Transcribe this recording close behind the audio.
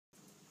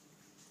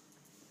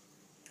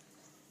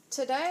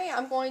Today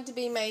I'm going to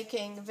be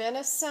making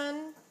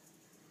venison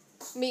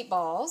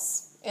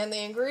meatballs, and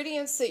the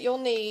ingredients that you'll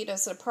need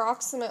is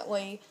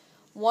approximately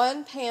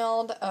 1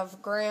 pound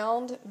of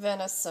ground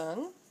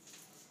venison,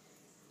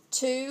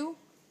 2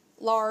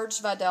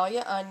 large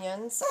Vidalia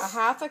onions, a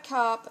half a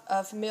cup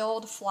of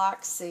milled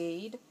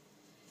flaxseed,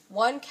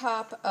 1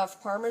 cup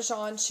of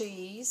Parmesan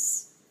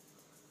cheese,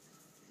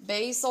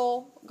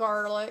 basil,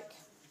 garlic,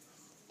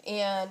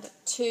 and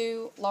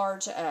 2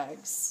 large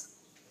eggs.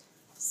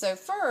 So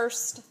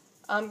first,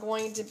 I'm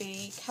going to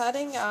be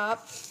cutting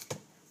up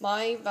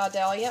my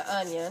Vidalia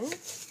onion.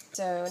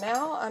 So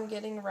now I'm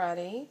getting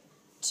ready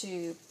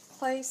to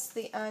place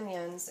the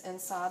onions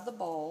inside the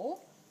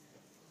bowl.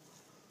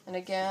 And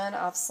again,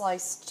 I've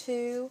sliced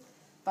 2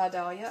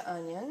 Vidalia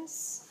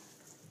onions.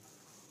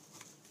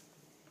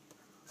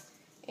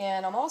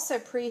 And I'm also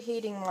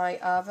preheating my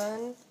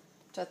oven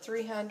to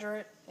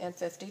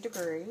 350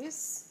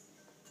 degrees.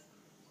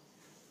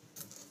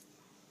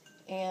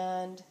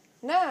 And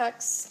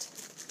next,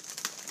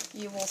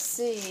 you will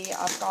see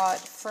I've got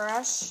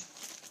fresh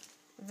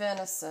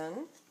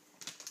venison.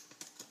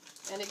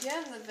 And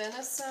again, the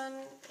venison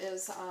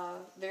is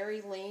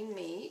very lean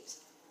meat.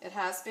 It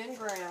has been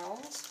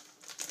ground.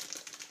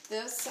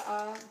 This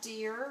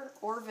deer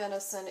or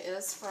venison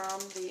is from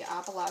the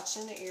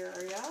Appalachian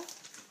area.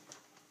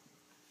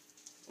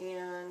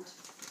 And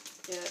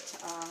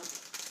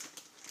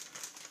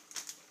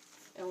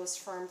it was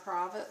from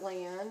private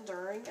land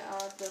during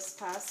this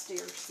past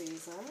deer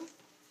season,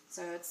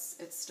 so it's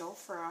still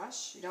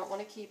fresh. You don't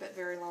want to keep it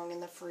very long in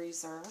the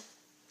freezer.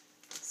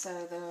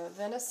 So the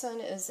venison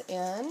is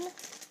in,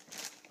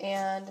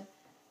 and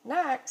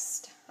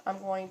next I'm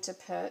going to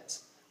put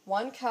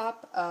 1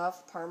 cup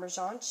of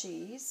Parmesan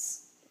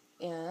cheese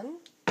in,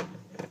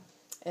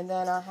 and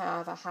then I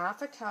have a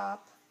half a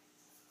cup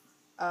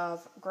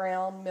of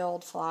ground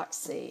milled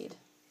flaxseed.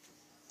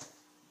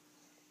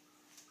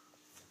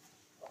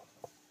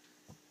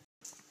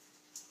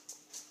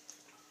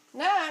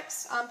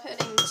 Next, I'm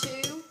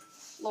putting 2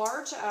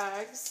 large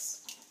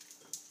eggs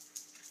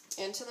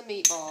into the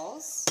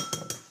meatballs.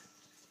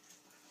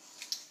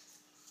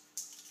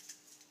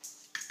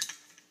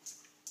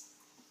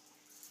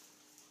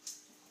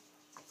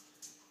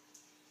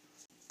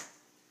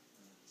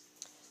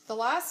 The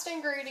last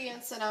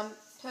ingredients that I'm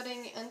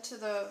putting into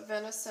the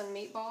venison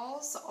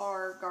meatballs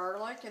are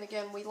garlic, and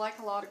again, we like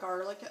a lot of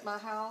garlic at my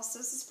house.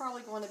 This is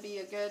probably going to be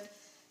a good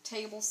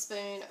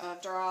tablespoon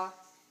of dry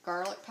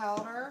garlic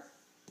powder.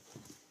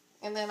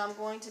 And then I'm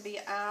going to be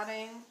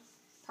adding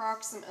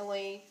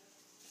approximately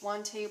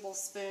 1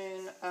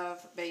 tablespoon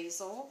of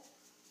basil.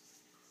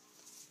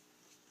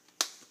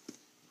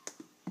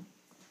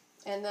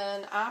 And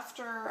then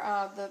after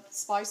the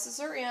spices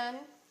are in,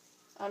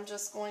 I'm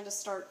just going to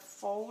start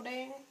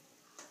folding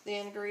the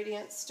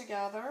ingredients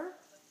together.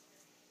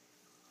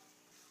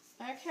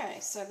 Okay,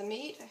 so the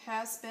meat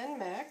has been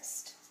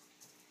mixed.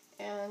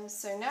 And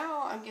so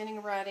now I'm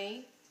getting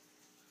ready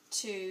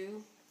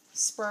to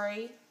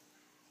spray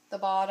the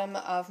bottom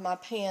of my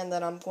pan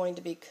that I'm going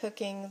to be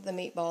cooking the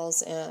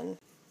meatballs in.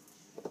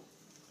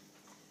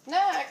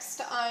 Next,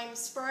 I'm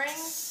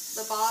spraying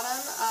the bottom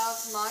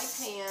of my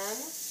pan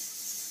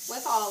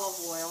with olive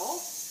oil.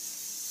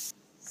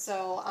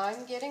 So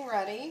I'm getting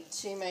ready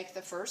to make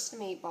the first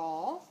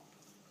meatball.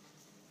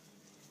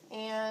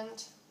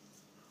 And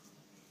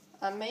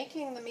I'm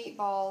making the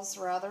meatballs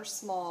rather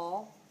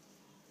small.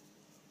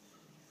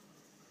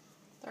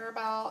 They're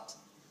about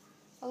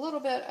a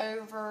little bit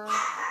over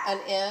 1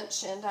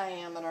 inch in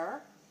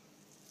diameter.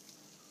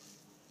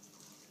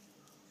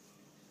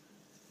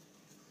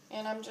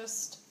 And I'm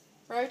just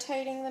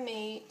rotating the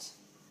meat.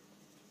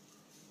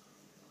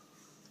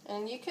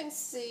 And you can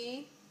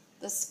see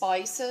the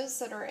spices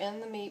that are in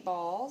the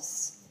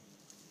meatballs.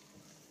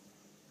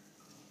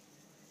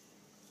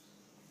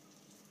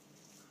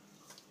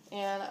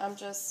 And I'm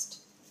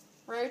just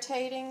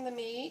rotating the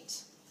meat,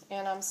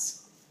 and I'm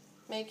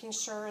making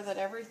sure that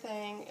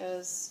everything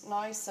is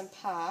nice and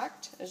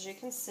packed, as you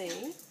can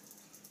see.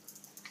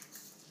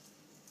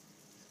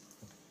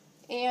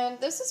 And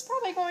this is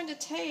probably going to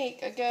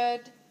take a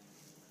good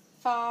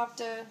 5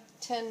 to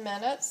 10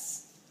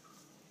 minutes.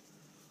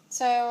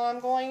 So I'm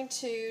going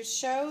to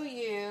show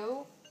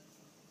you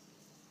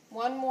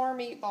one more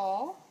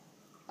meatball.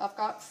 I've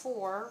got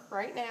 4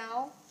 right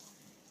now,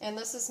 and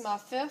this is my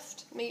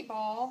 5th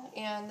meatball,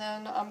 and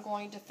then I'm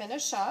going to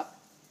finish up,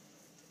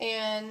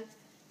 and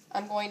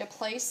I'm going to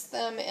place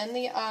them in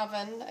the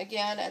oven,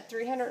 again at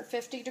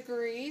 350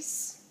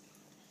 degrees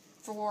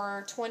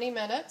for 20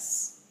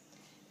 minutes.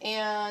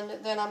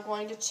 And then I'm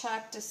going to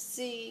check to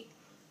see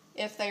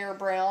if they are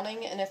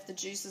browning and if the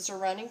juices are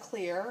running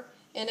clear.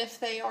 And if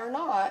they are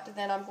not,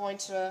 then I'm going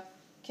to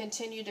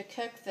continue to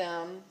cook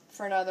them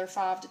for another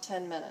 5 to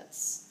 10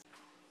 minutes.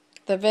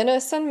 The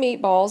venison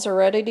meatballs are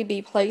ready to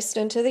be placed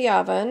into the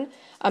oven.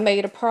 I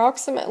made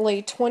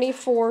approximately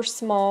 24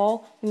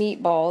 small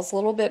meatballs, a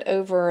little bit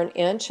over 1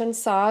 inch in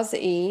size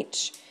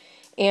each,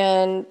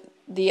 and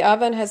the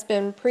oven has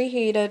been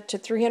preheated to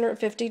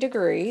 350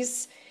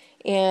 degrees,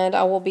 and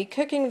I will be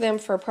cooking them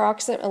for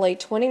approximately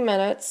 20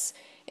 minutes,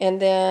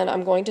 and then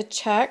I'm going to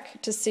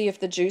check to see if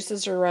the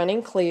juices are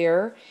running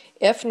clear.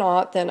 If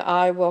not, then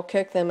I will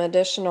cook them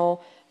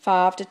additional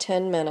 5 to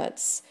 10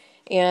 minutes,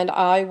 and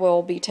I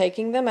will be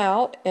taking them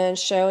out and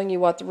showing you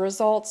what the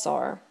results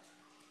are.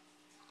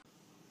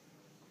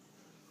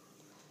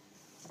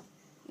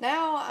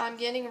 Now I'm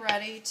getting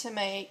ready to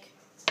make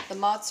the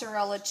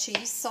mozzarella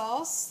cheese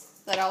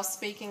sauce that I was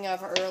speaking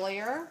of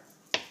earlier.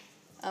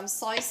 I'm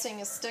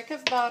slicing a stick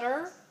of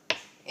butter,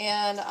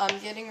 and I'm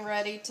getting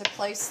ready to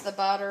place the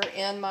butter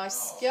in my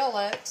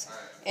skillet,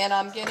 and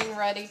I'm getting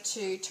ready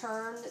to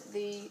turn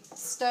the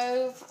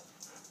stove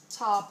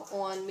top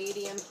on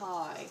medium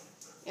high,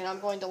 and I'm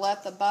going to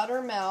let the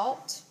butter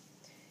melt.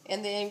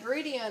 And the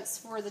ingredients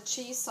for the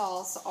cheese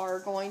sauce are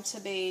going to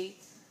be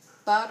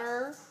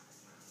butter,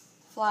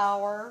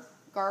 flour,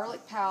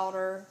 garlic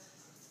powder,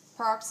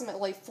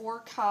 approximately 4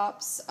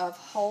 cups of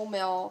whole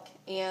milk,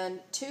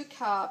 and 2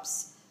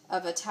 cups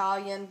of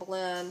Italian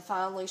blend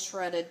finely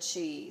shredded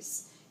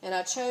cheese. And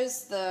I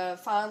chose the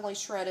finely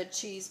shredded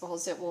cheese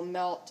because it will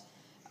melt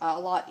a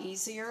lot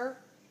easier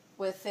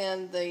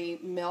within the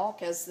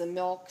milk as the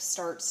milk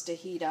starts to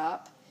heat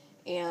up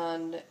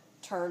and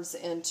turns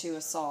into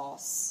a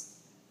sauce.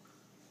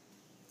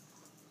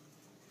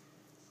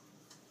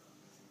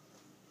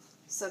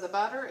 So the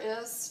butter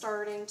is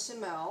starting to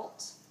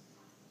melt.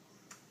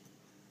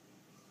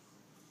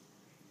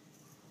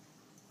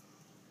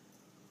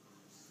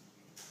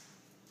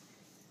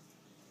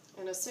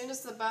 And as soon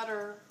as the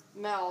butter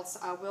melts,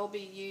 I will be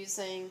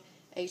using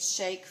a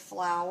shake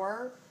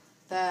flour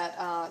that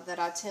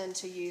I tend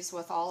to use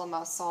with all of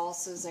my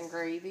sauces and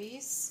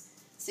gravies.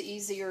 It's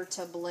easier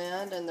to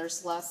blend and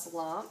there's less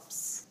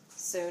lumps.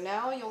 So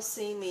now you'll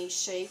see me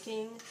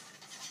shaking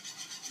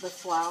the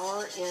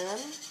flour in.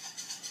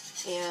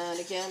 And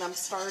again, I'm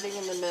starting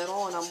in the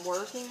middle and I'm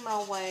working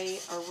my way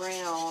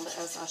around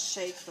as I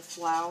shake the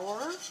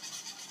flour.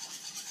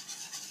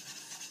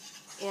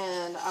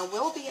 And I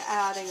will be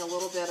adding a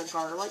little bit of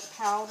garlic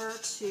powder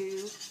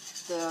to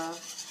the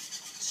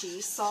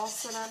cheese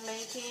sauce that I'm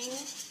making.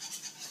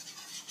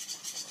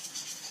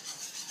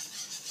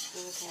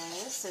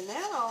 Okay, so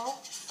now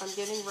I'm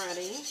getting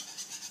ready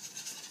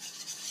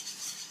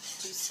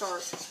to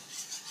start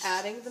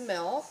adding the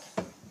milk.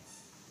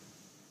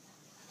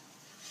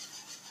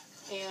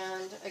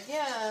 And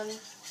again,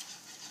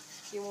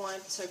 you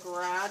want to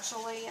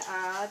gradually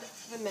add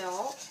the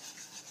milk,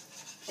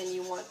 and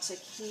you want to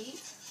keep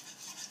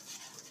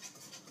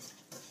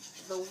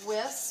the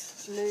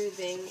whisk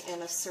moving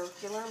in a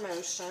circular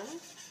motion.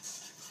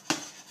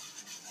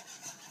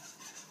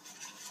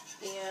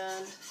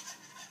 And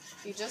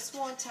you just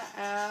want to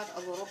add a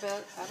little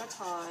bit at a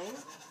time.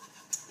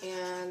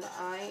 And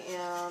I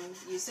am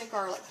using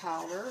garlic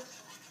powder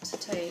to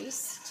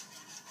taste.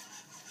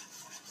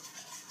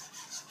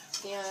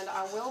 And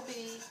I will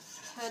be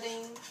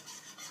putting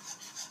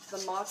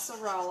the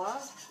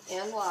mozzarella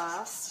in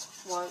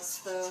last once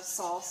the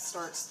sauce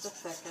starts to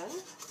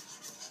thicken.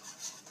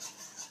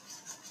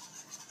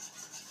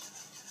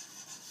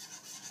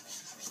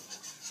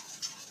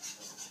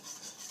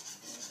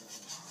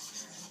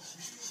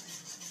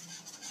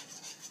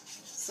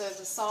 So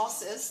the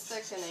sauce is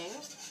thickening,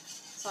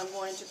 so I'm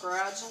going to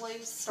gradually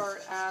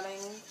start adding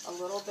a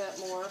little bit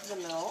more of the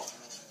milk.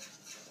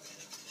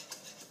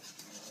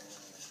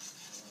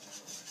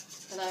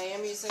 And I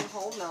am using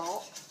whole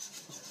milk.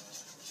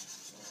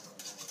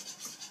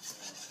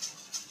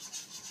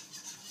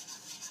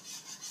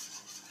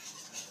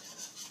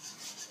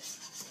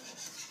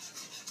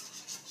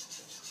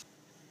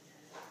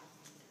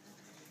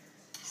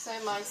 So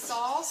my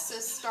sauce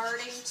is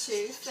starting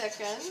to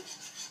thicken.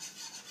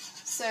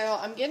 So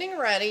I'm getting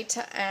ready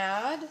to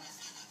add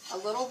a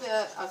little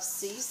bit of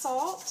sea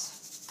salt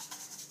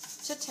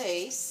to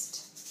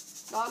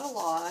taste, not a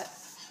lot.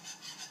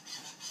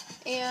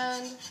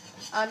 And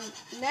I'm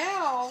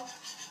now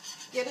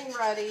getting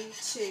ready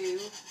to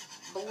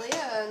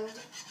blend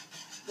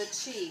the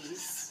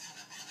cheese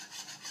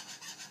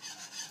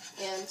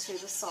into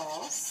the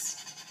sauce.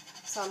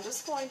 So I'm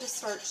just going to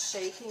start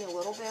shaking a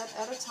little bit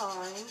at a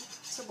time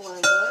to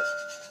blend it.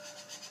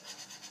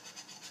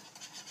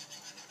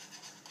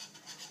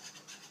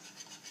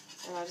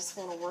 And I just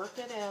want to work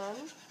it in.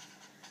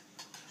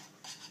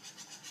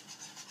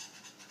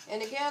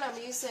 And again, I'm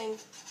using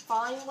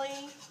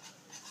finely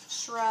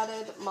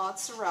shredded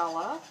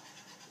mozzarella,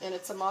 and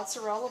it's a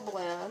mozzarella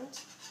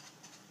blend,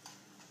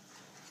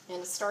 and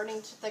it's starting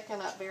to thicken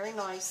up very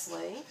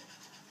nicely.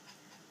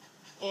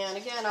 And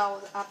again,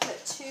 I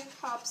put 2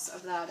 cups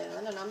of that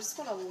in, and I'm just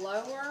going to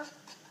lower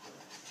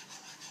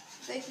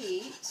the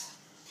heat.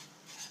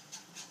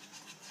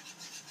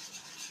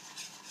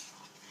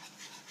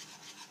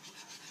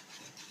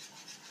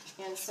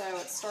 And so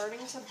it's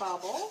starting to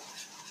bubble,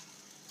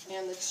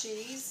 and the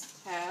cheese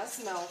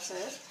has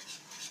melted.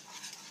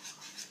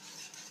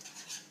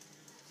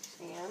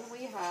 And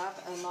we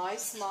have a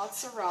nice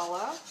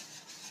mozzarella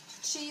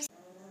cheese.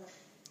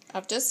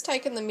 I've just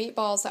taken the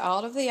meatballs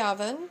out of the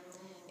oven,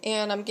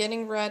 and I'm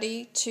getting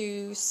ready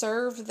to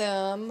serve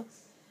them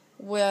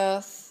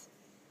with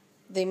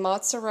the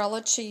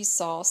mozzarella cheese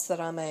sauce that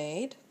I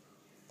made.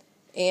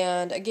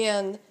 And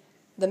again,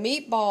 the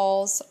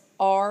meatballs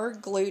are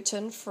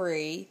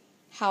gluten-free.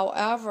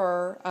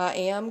 However, I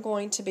am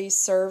going to be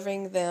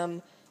serving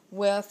them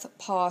with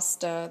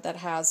pasta that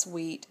has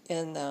wheat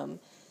in them.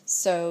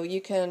 So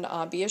you can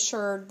be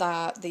assured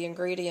that the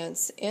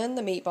ingredients in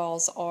the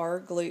meatballs are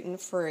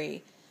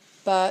gluten-free,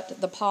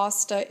 but the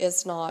pasta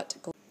is not.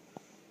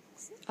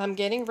 I'm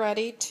getting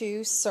ready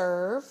to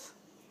serve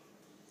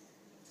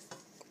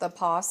the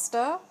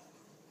pasta,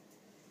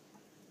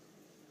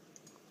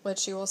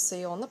 which you will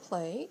see on the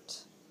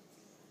plate.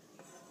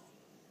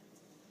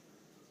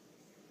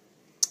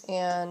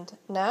 And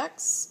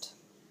next,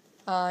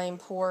 I'm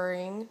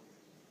pouring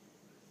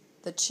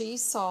the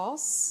cheese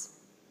sauce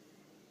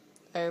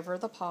over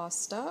the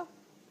pasta.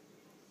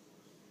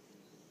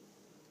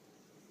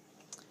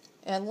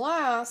 And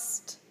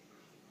last,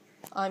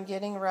 I'm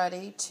getting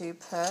ready to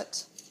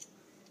put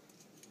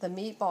the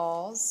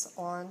meatballs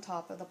on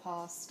top of the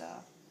pasta.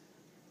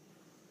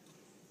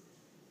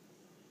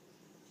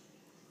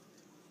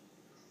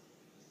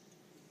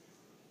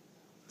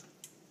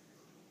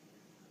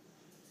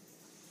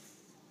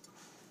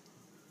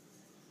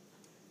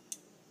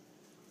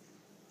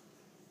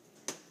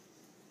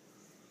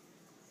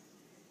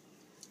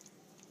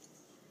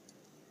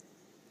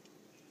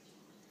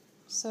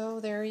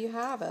 So there you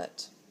have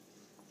it.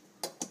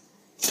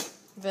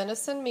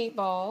 Venison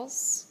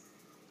meatballs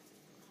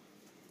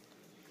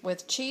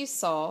with cheese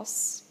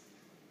sauce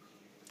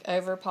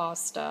over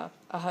pasta.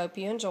 I hope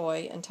you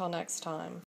enjoy. Until next time.